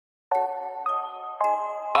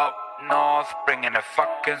north, bringing the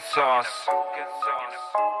fucking sauce.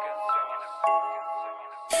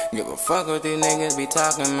 Give a fuck what these niggas be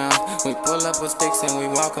talking about. We pull up with sticks and we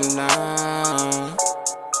walk them down.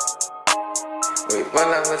 We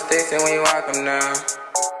pull up with sticks and we walk them down.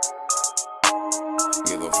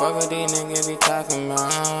 Give a fuck what these niggas be talking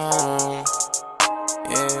about.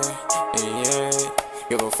 Yeah.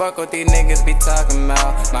 Give a fuck what these niggas be talking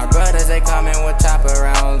about. My brothers, they coming with chopper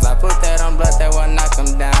rounds. I put that on blood, that will knock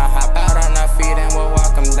them down. Hop out on our feet and we'll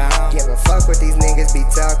walk them down. Give a fuck what these niggas be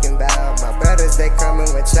talking about. My brothers, they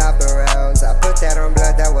coming with chopper rounds. I put that on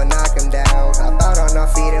blood, that will knock them down. Hop out on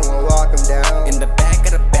our feet and we'll walk them down. In the back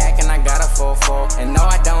of the back and I got a 4-4. And no,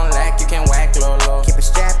 I don't lack, you can whack low. Keep a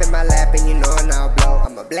strap in my lap and you know and I'll blow.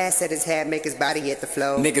 I'ma blast at his head, make his body hit the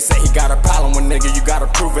flow. Nigga say he got a problem with nigga, you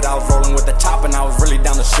gotta prove it. I was rolling with the chopper and I was really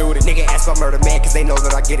down to shoot it. Nigga ask for murder man cause they know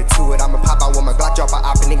that I get it to it. I'ma pop out with my Glock, drop a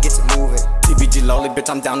op and then get to moving. TBG Lowley, bitch,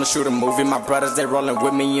 I'm down to shoot a movie. My brothers, they rolling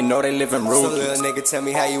with me, you know they living rude. So little nigga, tell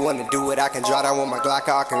me how you wanna do it. I can draw down with my Glock,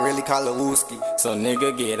 I can really call it wooski. So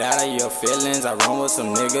nigga, get out of your feelings. I run with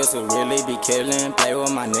some niggas who really be killing. Play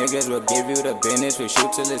with my niggas, we'll give you the business. We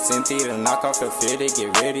shoot till it's empty, to knock off your fitty.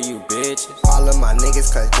 Get rid of you bitches. All of my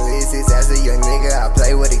niggas cause glizzies. As a young nigga, I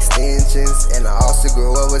play with extensions. And I also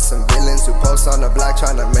grew up with some villains who post on the block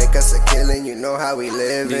trying to make us a killing. You know how we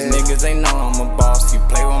living. These niggas, they know I'm a boss. You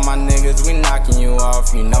play with my niggas, we knocking you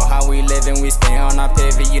off. You know how we living, we stay on our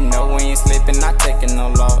pivot. You know we ain't slipping, not taking no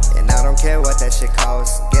loss. And I don't care what that shit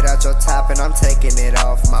costs. Get out your top and I'm taking it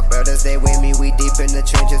off. My brothers, they with me, we deep in the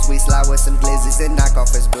trenches. We slide with some glizzies and knock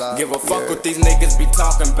off his block. Give a fuck what these niggas be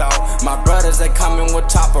talking about. My brothers, they coming with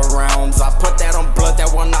chopper rounds. I put that on blood,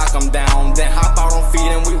 that will knock them down. Then hop out on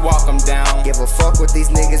feet and we walk them down. Give a fuck what these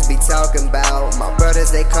niggas be talking about. My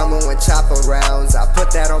brothers, they coming with chopper rounds. I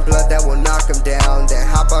put that on blood, that will knock them down. Then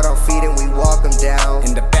hop out on feet and we walk them down.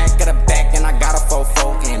 In the back of the back and I got a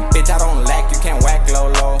 4-4. And bitch, I don't lack, you can't whack low.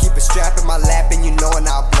 Keep a strap in my lap and you know and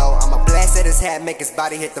I'll blow. I'ma blast at his hat, make his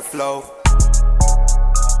body hit the flow.